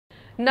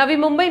नवी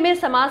मुंबई में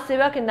समाज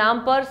सेवा के नाम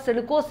पर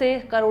सिडको से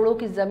करोड़ों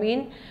की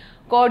जमीन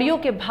कौड़ियों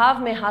के भाव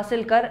में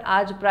हासिल कर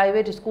आज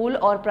प्राइवेट स्कूल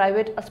और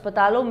प्राइवेट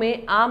अस्पतालों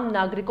में आम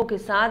नागरिकों के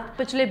साथ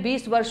पिछले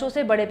 20 वर्षों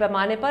से बड़े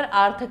पैमाने पर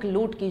आर्थिक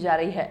लूट की जा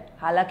रही है।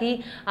 हालांकि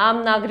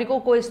आम नागरिकों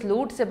को इस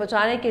लूट से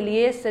बचाने के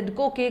लिए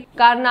सिडको के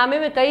कारनामे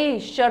में कई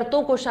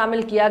शर्तों को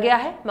शामिल किया गया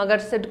है, मगर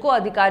सिडको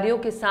अधिकारियों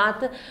के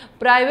साथ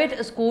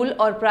प्राइवेट स्कूल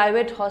और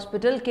प्राइवेट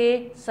हॉस्पिटल के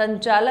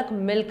संचालक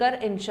मिलकर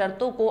इन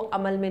शर्तों को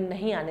अमल में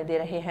नहीं आने दे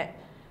रहे हैं।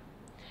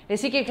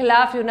 इसी के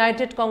खिलाफ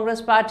United Congress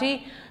party,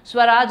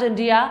 Swaraj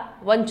India,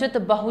 Vanchit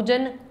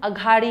Bahujan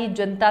Aghadi,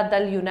 Janata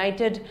Dal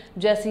United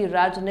जैसी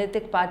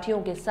राजनीतिक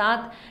पार्टियों के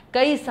साथ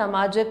कई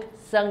सामाजिक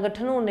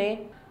संगठनों ने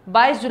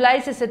 22 जुलाई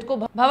से सिडको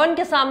भवन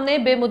के सामने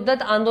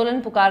बेमुद्दत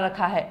आंदोलन पुकार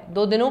रखा है।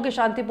 2 दिनों के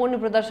शांतिपूर्ण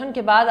प्रदर्शन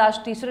के बाद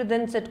आज तीसरे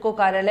दिन सिडको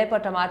कार्यालय पर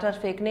टमाटर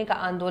फेंकने का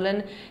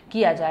आंदोलन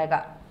किया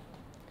जाएगा।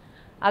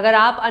 अगर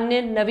आप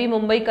अन्य नवी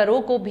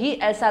मुंबईकरों को भी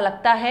ऐसा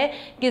लगता है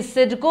कि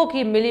सिडको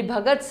की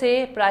मिलीभगत से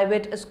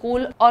प्राइवेट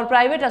स्कूल और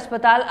प्राइवेट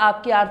अस्पताल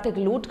आपकी आर्थिक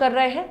लूट कर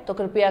रहे हैं, तो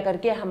कृपया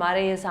करके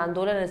हमारे इस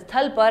आंदोलन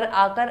स्थल पर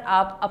आकर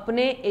आप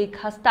अपने एक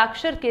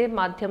हस्ताक्षर के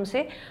माध्यम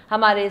से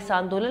हमारे इस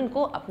आंदोलन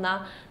को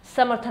अपना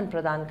समर्थन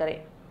प्रदान करें।